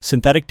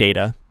Synthetic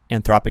data,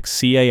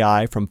 Anthropic's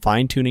CAI from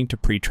fine-tuning to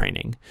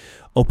pre-training,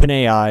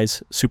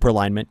 OpenAI's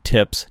Superalignment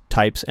tips,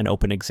 types, and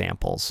open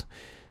examples.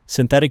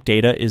 Synthetic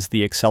data is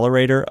the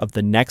accelerator of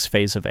the next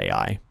phase of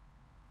AI,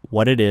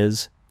 what it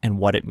is and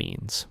what it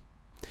means.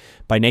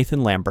 By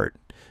Nathan Lambert,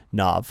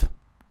 Nov,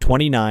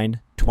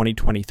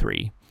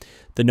 29/2023.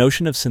 The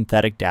notion of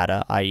synthetic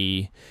data,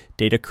 i.e.,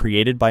 data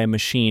created by a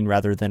machine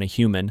rather than a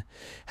human,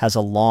 has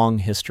a long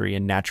history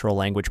in natural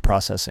language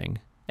processing,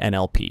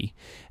 NLP,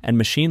 and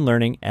machine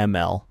learning,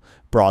 ML,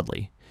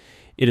 broadly.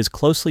 It is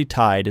closely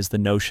tied as the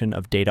notion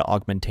of data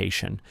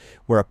augmentation,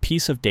 where a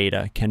piece of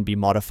data can be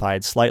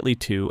modified slightly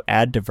to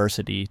add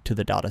diversity to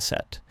the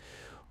dataset.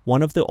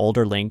 One of the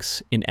older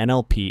links in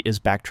NLP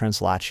is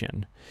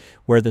backtranslation,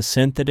 where the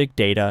synthetic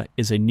data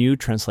is a new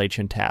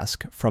translation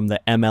task from the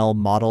ML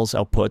model's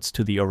outputs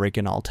to the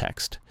original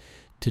text.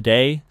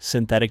 Today,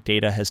 synthetic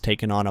data has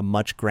taken on a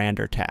much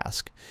grander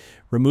task,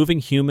 removing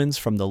humans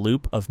from the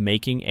loop of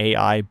making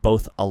AI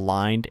both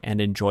aligned and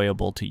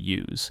enjoyable to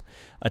use,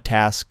 a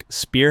task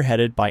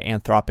spearheaded by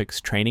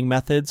Anthropic's training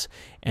methods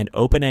and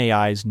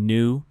OpenAI's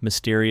new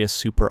mysterious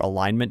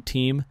superalignment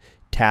team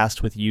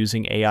tasked with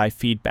using AI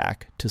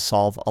feedback to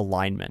solve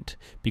alignment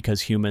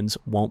because humans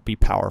won't be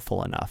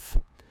powerful enough.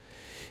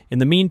 In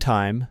the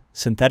meantime,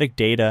 synthetic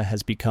data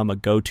has become a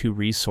go-to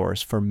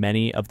resource for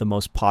many of the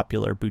most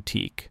popular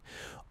boutique,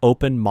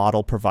 open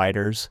model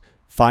providers,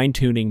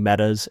 fine-tuning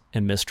Meta's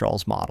and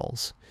Mistral's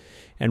models,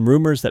 and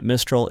rumors that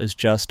Mistral is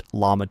just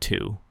Llama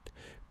 2.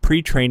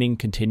 Pre-training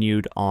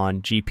continued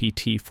on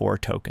GPT-4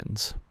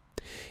 tokens.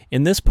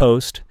 In this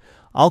post,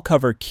 I'll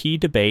cover key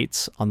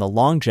debates on the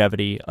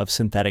longevity of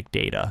synthetic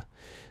data,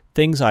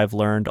 things I've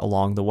learned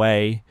along the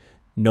way,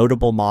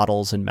 notable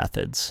models and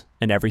methods,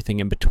 and everything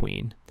in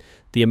between.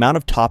 The amount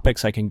of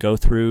topics I can go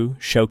through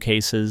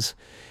showcases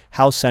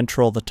how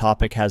central the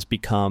topic has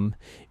become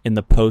in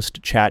the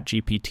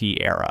post-ChatGPT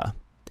era.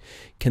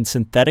 Can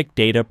synthetic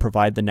data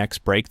provide the next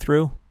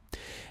breakthrough?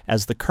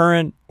 As the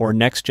current or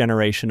next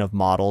generation of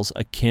models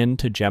akin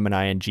to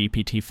Gemini and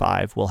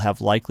GPT-5 will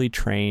have likely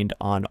trained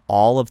on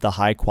all of the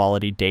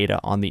high-quality data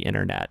on the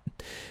internet,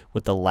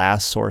 with the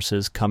last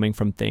sources coming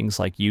from things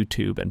like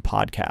YouTube and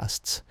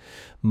podcasts.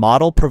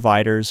 Model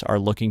providers are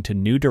looking to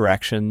new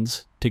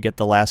directions to get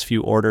the last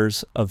few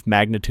orders of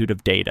magnitude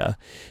of data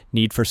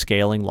need for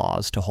scaling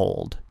laws to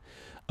hold.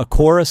 A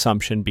core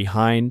assumption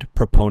behind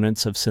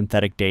proponents of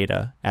synthetic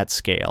data at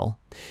scale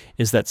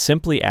is that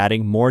simply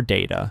adding more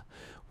data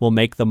will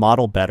make the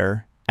model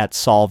better at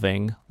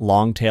solving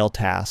long-tail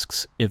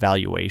tasks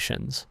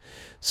evaluations.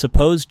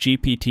 Suppose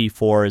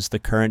GPT-4 is the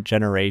current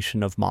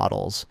generation of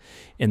models.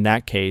 In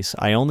that case,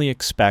 I only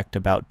expect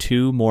about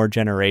 2 more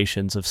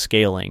generations of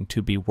scaling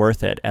to be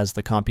worth it as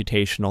the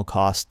computational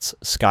costs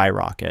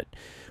skyrocket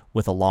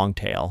with a long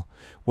tail,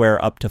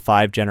 where up to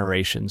 5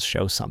 generations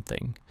show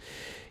something.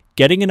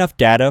 Getting enough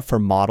data for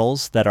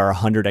models that are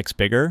 100x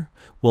bigger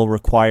will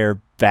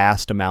require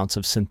vast amounts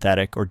of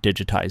synthetic or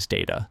digitized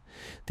data.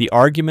 The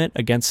argument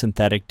against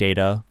synthetic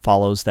data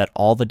follows that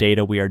all the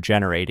data we are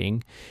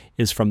generating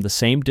is from the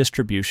same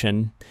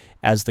distribution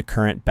as the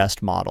current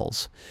best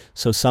models,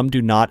 so some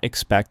do not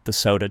expect the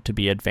soda to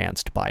be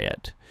advanced by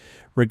it.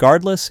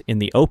 Regardless, in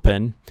the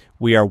open,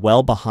 we are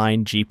well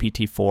behind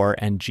GPT-4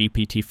 and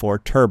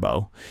GPT-4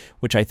 Turbo,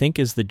 which I think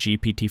is the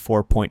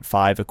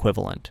GPT-4.5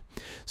 equivalent.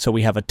 So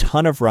we have a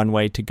ton of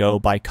runway to go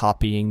by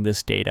copying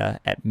this data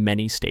at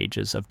many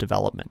stages of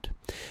development.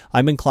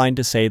 I'm inclined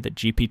to say that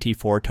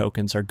GPT-4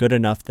 tokens are good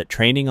enough that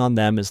training on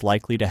them is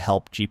likely to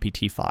help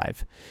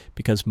GPT-5,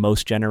 because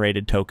most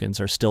generated tokens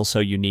are still so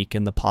unique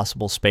in the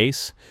possible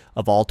space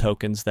of all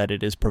tokens that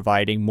it is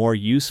providing more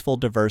useful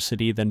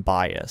diversity than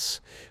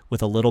bias,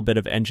 with a little bit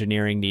of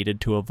engineering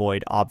needed to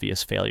avoid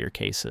obvious failure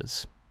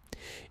cases.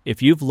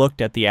 If you've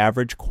looked at the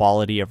average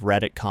quality of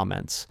Reddit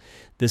comments,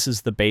 this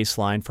is the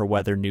baseline for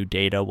whether new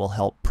data will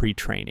help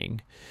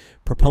pre-training.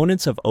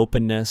 Proponents of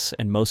openness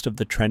and most of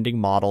the trending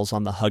models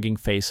on the Hugging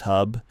Face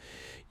hub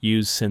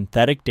use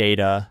synthetic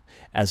data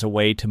as a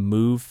way to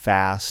move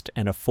fast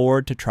and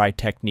afford to try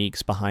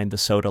techniques behind the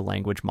soda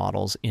language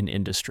models in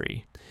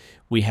industry.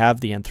 We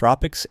have the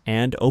Anthropics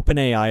and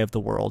OpenAI of the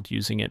world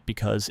using it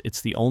because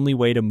it's the only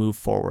way to move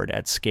forward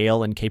at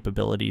scale and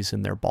capabilities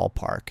in their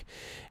ballpark,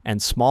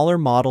 and smaller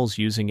models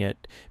using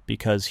it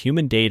because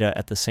human data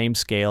at the same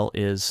scale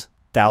is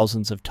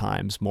thousands of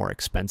times more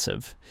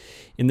expensive.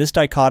 In this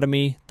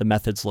dichotomy, the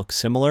methods look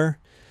similar,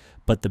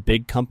 but the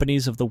big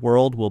companies of the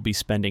world will be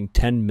spending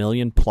 10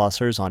 million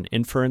plusers on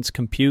inference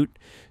compute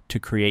to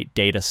create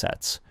data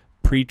sets,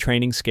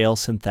 pre-training scale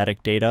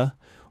synthetic data,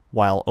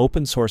 while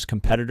open source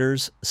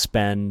competitors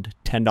spend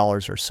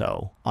 $10 or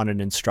so on an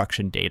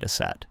instruction data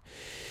set.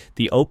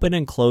 The open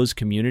and closed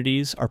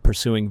communities are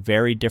pursuing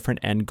very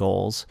different end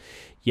goals,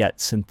 yet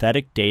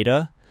synthetic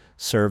data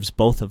serves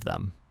both of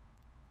them.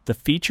 The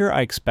feature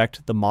I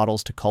expect the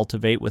models to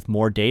cultivate with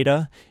more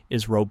data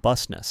is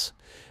robustness.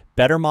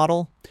 Better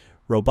model,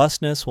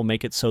 robustness will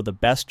make it so the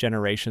best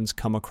generations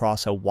come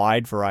across a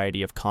wide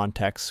variety of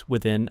contexts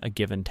within a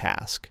given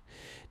task.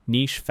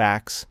 Niche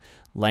facts,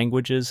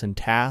 languages, and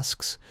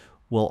tasks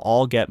will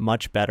all get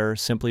much better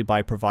simply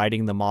by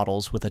providing the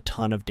models with a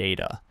ton of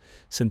data.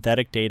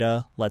 Synthetic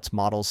data lets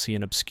models see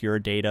an obscure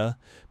data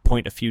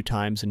point a few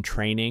times in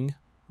training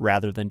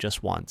rather than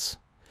just once.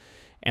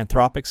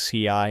 Anthropic's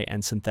CAI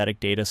and synthetic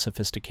data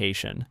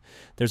sophistication.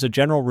 There's a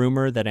general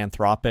rumor that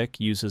Anthropic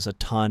uses a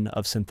ton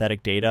of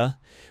synthetic data,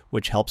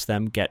 which helps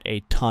them get a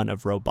ton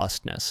of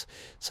robustness,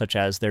 such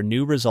as their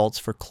new results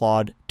for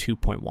Claude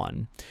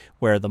 2.1,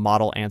 where the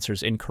model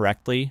answers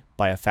incorrectly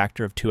by a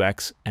factor of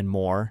 2x and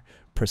more,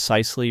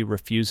 precisely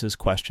refuses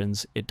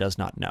questions it does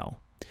not know.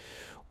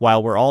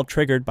 While we're all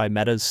triggered by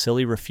Meta's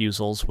silly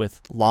refusals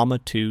with Llama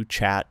 2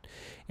 chat,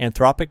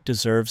 Anthropic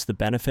deserves the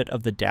benefit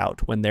of the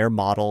doubt when their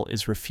model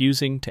is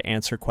refusing to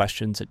answer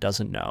questions it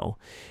doesn't know,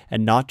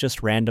 and not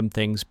just random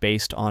things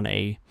based on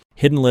a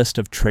hidden list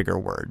of trigger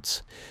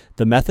words.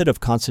 The method of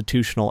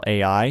constitutional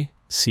AI,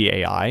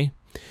 CAI,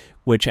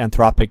 which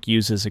Anthropic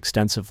uses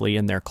extensively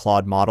in their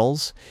Claude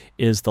models,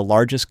 is the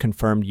largest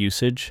confirmed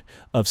usage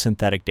of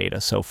synthetic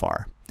data so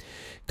far.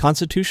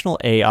 Constitutional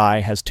AI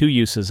has two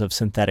uses of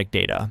synthetic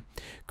data: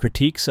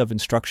 critiques of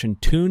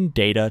instruction-tuned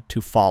data to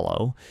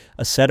follow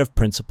a set of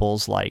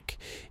principles like,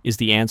 is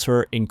the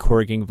answer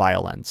encouraging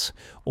violence,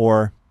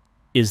 or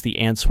is the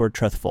answer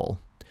truthful?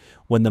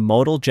 When the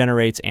model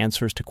generates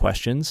answers to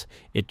questions,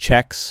 it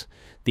checks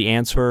the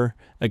answer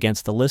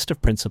against the list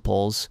of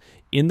principles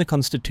in the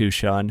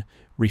Constitution,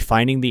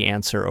 refining the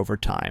answer over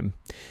time.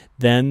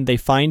 Then they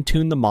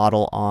fine-tune the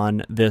model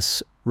on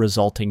this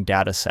resulting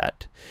data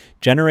set,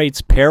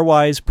 generates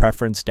pairwise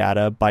preference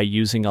data by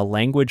using a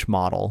language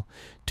model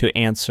to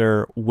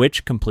answer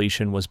which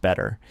completion was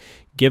better,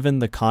 given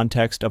the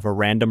context of a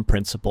random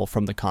principle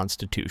from the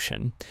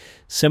Constitution,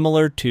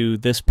 similar to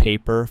this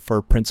paper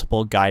for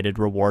principle-guided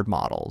reward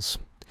models.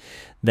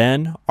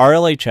 Then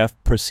RLHF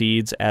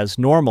proceeds as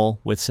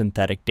normal with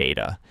synthetic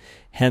data,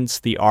 hence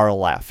the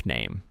RLF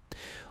name.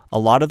 A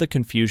lot of the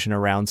confusion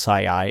around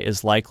CAI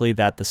is likely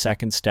that the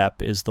second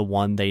step is the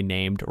one they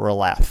named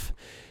RLF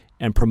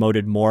and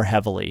promoted more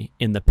heavily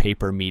in the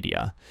paper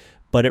media,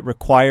 but it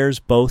requires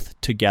both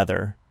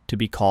together to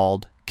be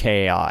called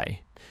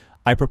CAI.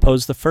 I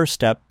propose the first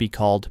step be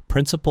called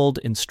Principled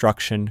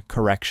Instruction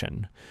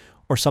Correction,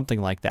 or something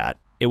like that.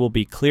 It will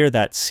be clear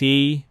that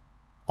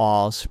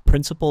CAI's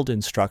Principled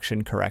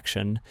Instruction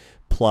Correction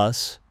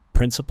plus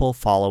Principle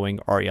Following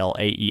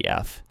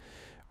RLAEF,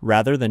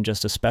 rather than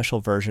just a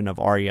special version of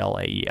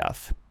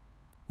RLAEF,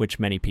 which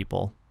many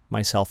people,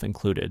 myself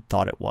included,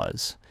 thought it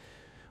was.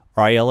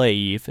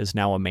 RLAEF is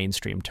now a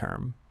mainstream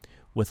term,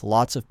 with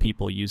lots of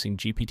people using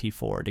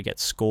GPT-4 to get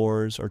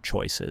scores or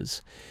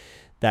choices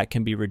that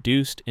can be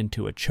reduced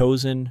into a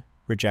chosen,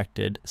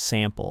 rejected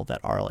sample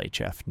that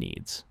RLHF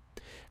needs.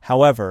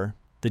 However,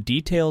 the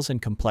details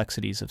and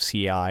complexities of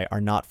CAI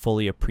are not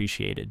fully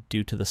appreciated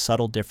due to the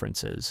subtle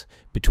differences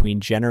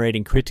between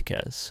generating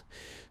critiques,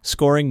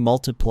 scoring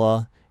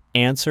multiple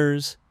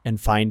answers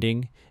and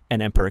finding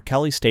an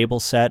empirically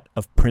stable set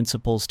of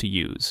principles to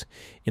use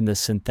in the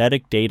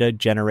synthetic data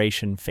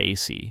generation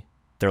phase,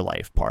 their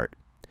life part.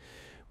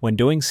 When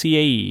doing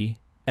CAE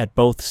at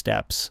both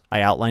steps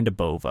I outlined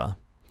above,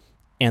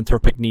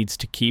 Anthropic needs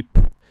to keep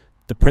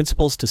the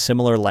principles to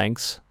similar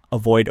lengths,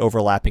 avoid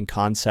overlapping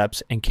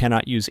concepts, and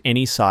cannot use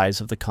any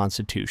size of the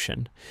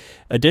Constitution.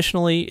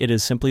 Additionally, it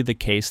is simply the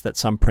case that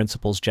some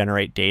principles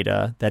generate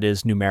data that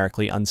is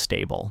numerically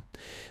unstable.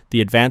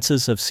 The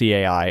advances of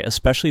CAI,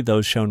 especially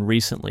those shown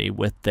recently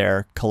with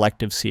their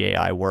collective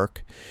CAI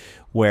work,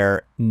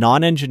 where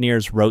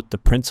non-engineers wrote the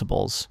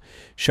principles,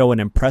 show an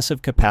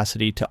impressive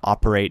capacity to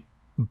operate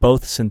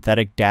both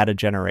synthetic data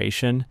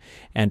generation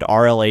and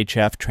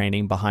RLHF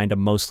training behind a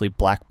mostly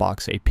black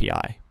box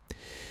API.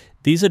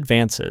 These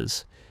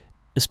advances,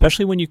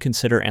 especially when you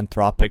consider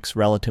Anthropic's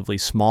relatively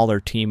smaller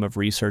team of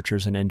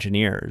researchers and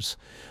engineers,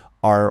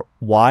 are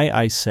why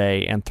I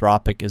say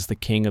Anthropic is the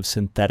king of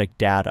synthetic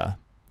data.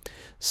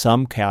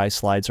 Some CAI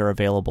slides are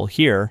available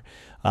here,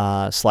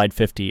 slide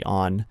 50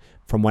 on,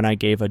 from when I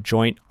gave a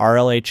joint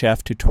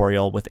RLHF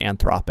tutorial with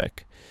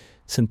Anthropic.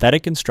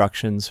 Synthetic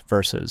instructions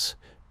versus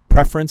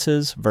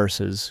preferences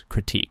versus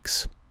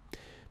critiques.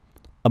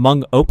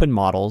 Among open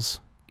models,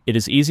 it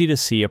is easy to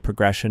see a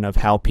progression of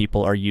how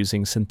people are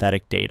using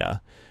synthetic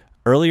data.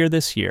 Earlier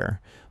this year,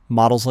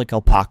 models like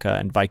Alpaca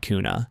and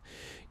Vicuna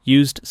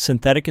used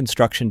synthetic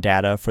instruction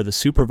data for the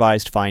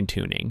supervised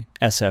fine-tuning,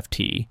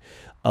 SFT,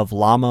 of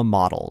Llama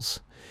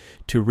models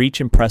to reach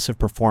impressive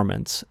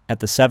performance at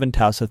the 7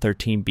 tau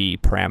 13b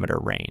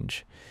parameter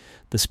range.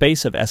 The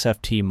space of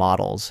SFT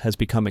models has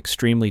become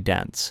extremely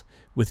dense,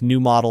 with new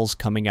models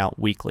coming out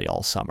weekly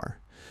all summer.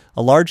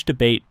 A large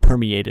debate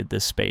permeated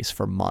this space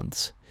for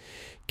months.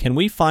 Can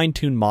we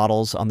fine-tune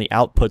models on the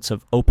outputs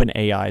of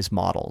OpenAI's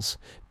models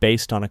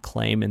based on a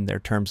claim in their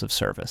terms of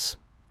service?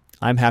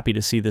 I'm happy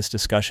to see this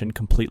discussion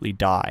completely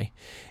die,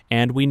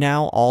 and we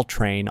now all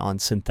train on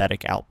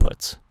synthetic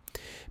outputs.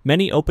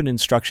 Many open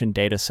instruction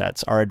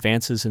datasets are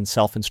advances in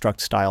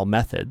self-instruct style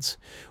methods,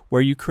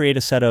 where you create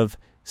a set of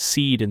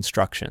seed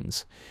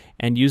instructions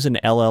and use an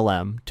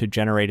LLM to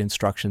generate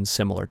instructions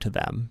similar to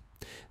them.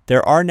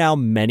 There are now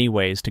many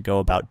ways to go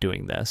about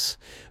doing this,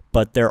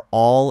 but they're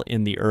all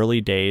in the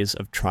early days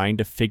of trying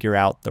to figure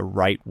out the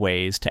right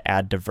ways to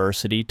add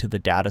diversity to the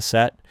data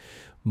set.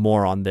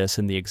 More on this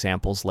in the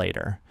examples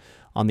later.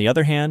 On the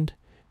other hand,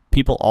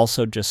 people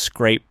also just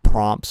scrape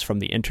prompts from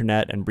the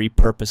internet and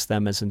repurpose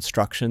them as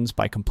instructions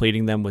by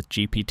completing them with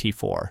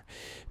GPT-4.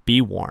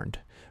 Be warned,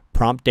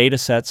 prompt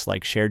datasets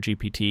like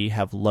ShareGPT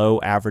have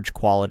low average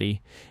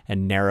quality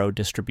and narrow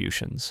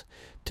distributions.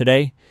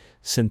 Today,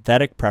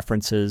 synthetic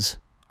preferences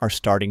are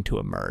starting to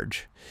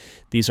emerge.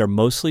 These are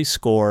mostly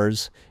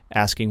scores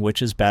asking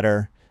which is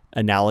better,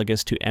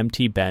 analogous to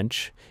MT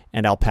Bench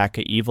and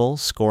Alpaca Evil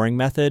scoring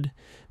method,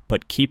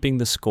 but keeping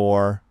the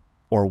score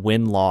or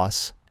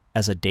win-loss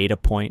as a data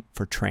point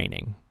for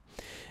training.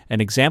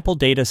 An example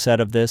data set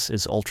of this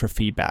is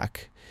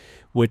ultrafeedback,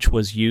 which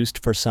was used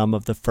for some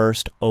of the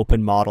first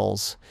open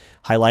models,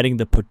 highlighting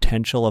the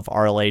potential of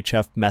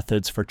RLHF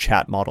methods for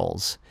chat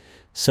models,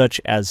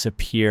 such as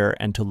Zapier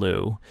and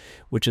Tulu,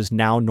 which is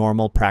now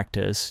normal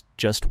practice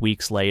just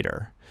weeks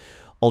later.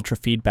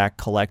 Ultrafeedback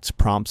collects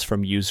prompts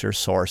from user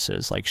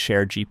sources like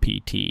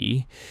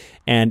ShareGPT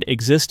and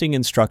existing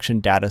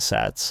instruction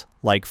datasets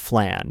like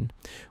FLAN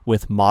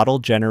with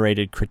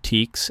model-generated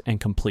critiques and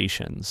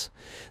completions.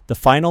 The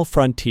final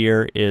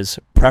frontier is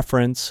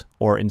preference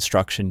or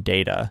instruction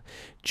data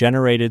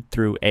generated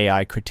through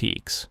AI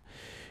critiques.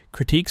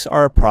 Critiques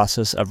are a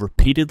process of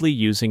repeatedly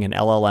using an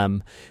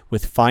LLM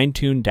with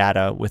fine-tuned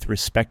data with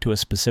respect to a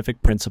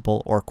specific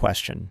principle or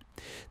question.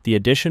 The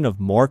addition of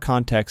more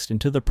context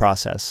into the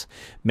process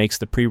makes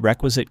the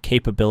prerequisite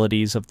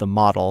capabilities of the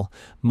model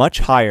much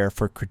higher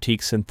for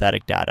critique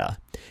synthetic data,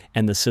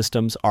 and the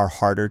systems are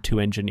harder to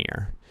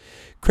engineer.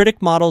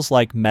 Critic models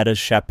like Meta's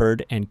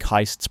Shepherd and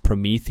Keist's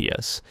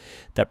Prometheus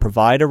that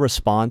provide a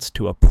response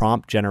to a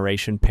prompt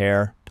generation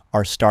pair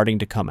are starting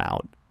to come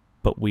out,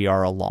 but we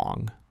are a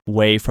long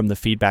way from the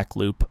feedback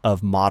loop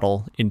of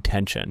model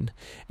intention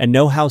and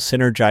know how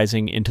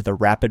synergizing into the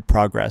rapid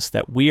progress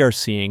that we are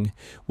seeing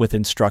with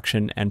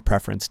instruction and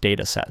preference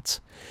datasets.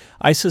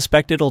 I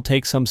suspect it'll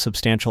take some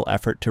substantial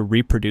effort to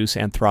reproduce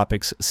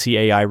Anthropic's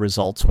CAI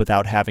results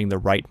without having the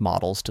right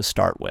models to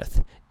start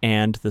with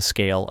and the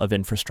scale of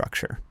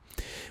infrastructure.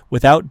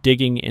 Without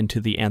digging into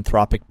the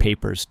Anthropic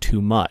papers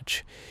too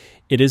much,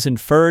 it is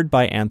inferred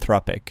by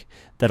Anthropic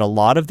that a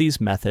lot of these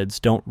methods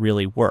don't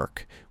really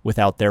work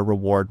without their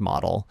reward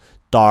model,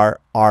 DAR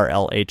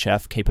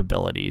RLHF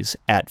capabilities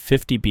at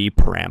 50B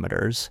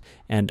parameters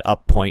and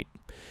up point.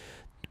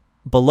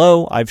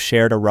 Below, I've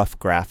shared a rough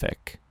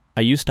graphic.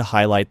 I used to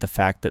highlight the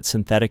fact that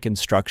synthetic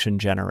instruction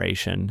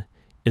generation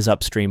is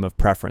upstream of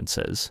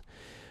preferences,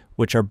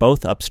 which are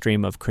both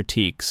upstream of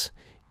critiques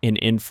in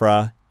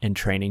infra and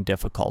training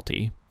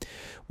difficulty.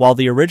 While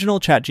the original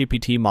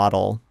ChatGPT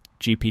model,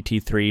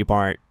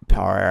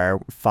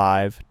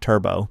 GPT-3.5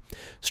 Turbo,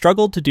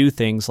 struggled to do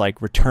things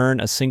like return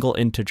a single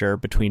integer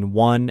between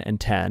 1 and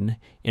 10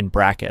 in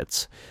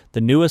brackets,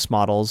 the newest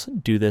models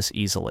do this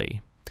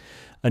easily.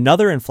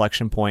 Another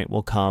inflection point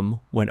will come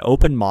when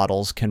open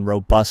models can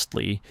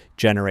robustly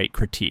generate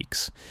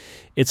critiques.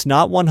 It's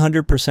not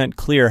 100%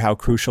 clear how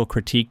crucial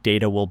critique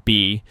data will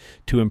be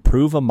to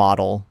improve a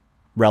model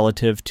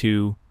relative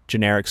to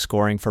generic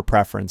scoring for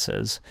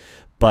preferences,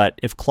 but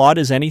if Claude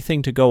is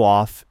anything to go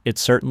off, it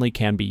certainly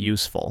can be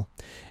useful.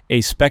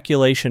 A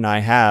speculation I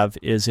have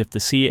is if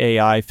the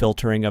CAI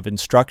filtering of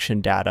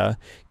instruction data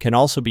can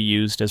also be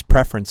used as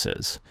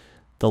preferences,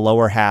 the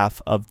lower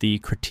half of the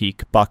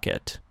critique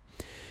bucket.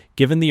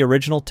 Given the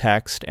original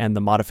text and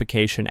the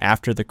modification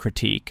after the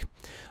critique,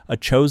 a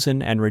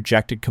chosen and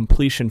rejected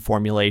completion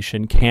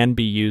formulation can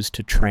be used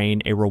to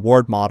train a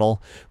reward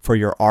model for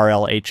your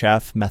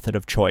RLHF method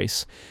of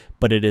choice,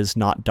 but it is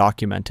not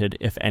documented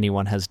if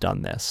anyone has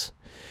done this.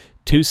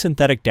 Two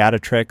synthetic data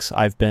tricks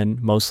I've been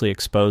mostly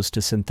exposed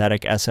to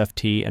synthetic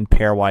SFT and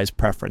pairwise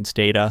preference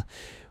data,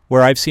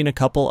 where I've seen a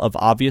couple of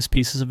obvious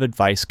pieces of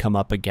advice come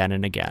up again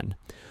and again.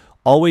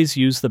 Always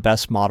use the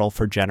best model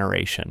for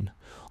generation.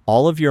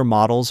 All of your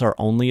models are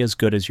only as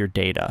good as your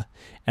data,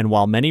 and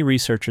while many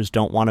researchers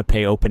don't want to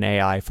pay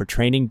OpenAI for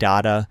training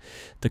data,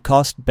 the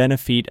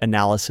cost-benefit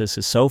analysis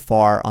is so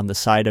far on the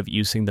side of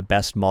using the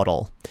best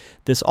model.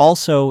 This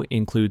also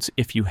includes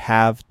if you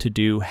have to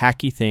do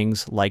hacky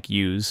things like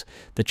use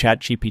the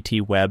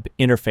ChatGPT web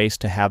interface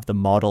to have the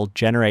model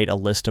generate a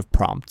list of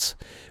prompts,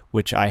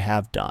 which I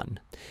have done.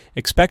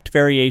 Expect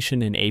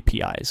variation in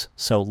APIs,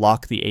 so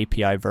lock the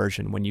API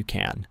version when you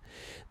can.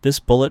 This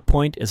bullet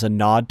point is a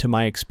nod to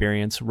my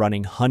experience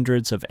running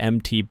hundreds of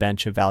MT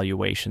bench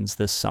evaluations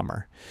this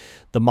summer.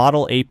 The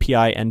model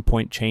API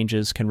endpoint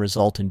changes can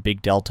result in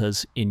big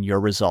deltas in your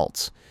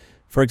results.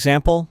 For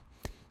example,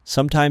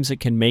 sometimes it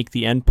can make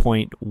the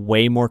endpoint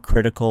way more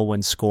critical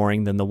when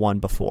scoring than the one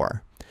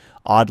before,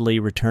 oddly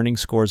returning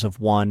scores of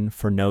 1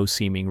 for no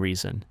seeming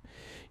reason.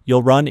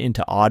 You'll run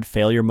into odd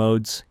failure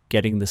modes,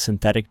 getting the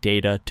synthetic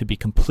data to be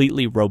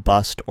completely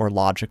robust or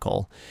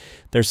logical.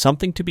 There's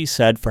something to be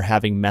said for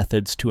having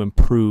methods to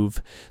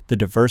improve the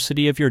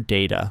diversity of your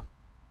data,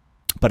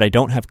 but I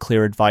don't have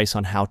clear advice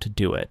on how to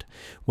do it.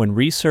 When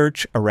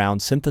research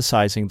around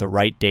synthesizing the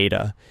right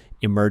data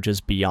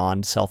emerges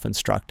beyond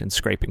self-instruct and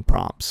scraping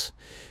prompts.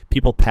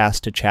 People pass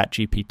to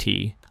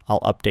ChatGPT. I'll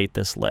update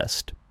this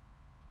list.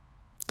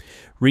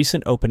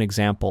 Recent open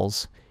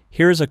examples.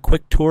 Here is a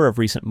quick tour of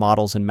recent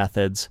models and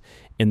methods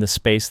in the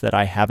space that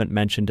I haven't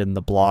mentioned in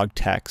the blog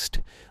text,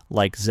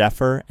 like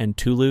Zephyr and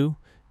Tulu.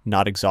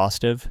 Not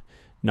exhaustive,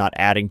 not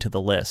adding to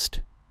the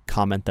list.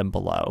 Comment them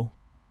below.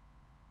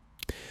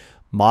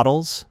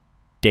 Models,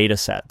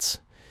 datasets.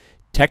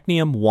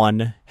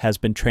 Technium-1 has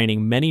been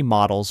training many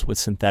models with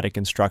synthetic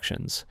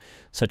instructions,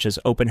 such as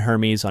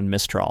OpenHermes on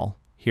Mistral.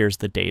 Here's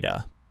the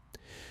data.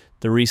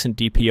 The recent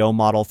DPO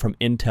model from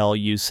Intel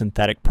used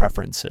synthetic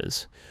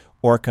preferences.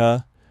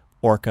 Orca,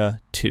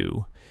 Orca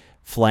 2,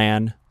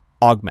 Flan,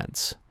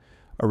 Augments,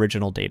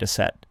 original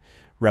dataset,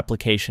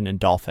 replication in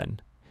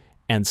Dolphin,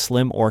 and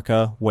Slim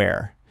Orca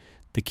Where.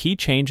 The key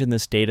change in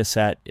this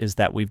dataset is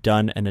that we've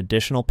done an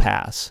additional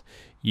pass,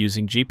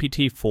 using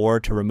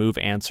GPT-4 to remove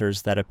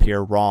answers that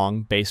appear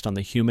wrong based on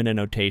the human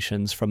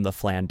annotations from the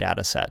Flan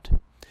dataset.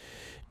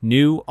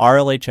 New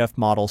RLHF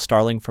model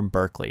Starling from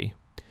Berkeley.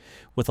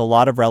 With a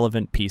lot of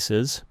relevant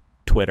pieces,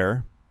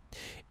 Twitter.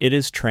 It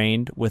is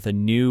trained with a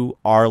new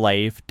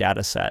RLAVE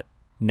dataset,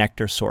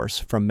 Nectar source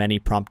from many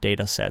prompt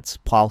datasets,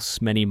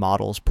 plus many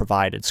models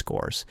provided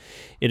scores.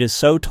 It is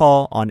so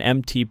tall on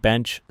MT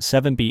bench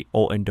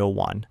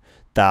 7B001.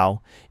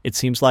 Thou, it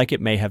seems like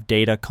it may have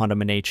data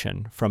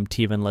contamination from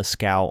Tevan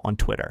Liskow on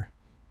Twitter.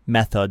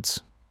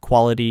 Methods,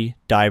 quality,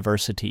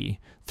 diversity,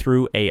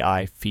 through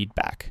AI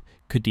feedback,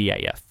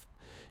 KDAF.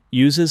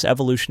 Uses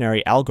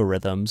evolutionary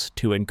algorithms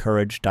to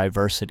encourage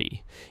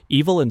diversity.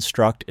 Evil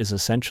Instruct is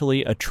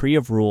essentially a tree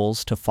of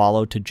rules to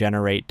follow to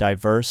generate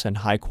diverse and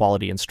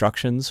high-quality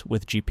instructions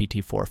with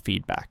GPT-4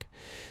 feedback.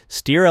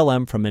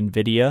 SteerLM from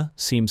NVIDIA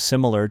seems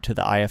similar to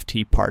the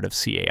IFT part of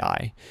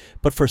CAI,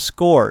 but for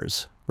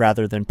scores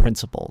rather than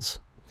principles.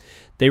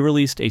 They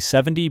released a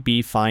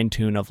 70B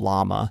fine-tune of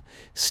Llama,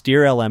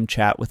 SteerLM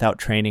chat without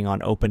training on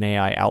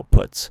OpenAI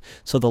outputs,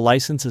 so the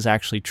license is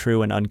actually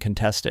true and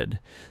uncontested.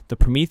 The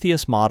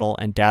Prometheus model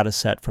and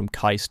dataset from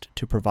KAIST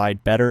to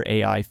provide better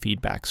AI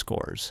feedback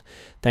scores.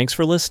 Thanks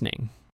for listening.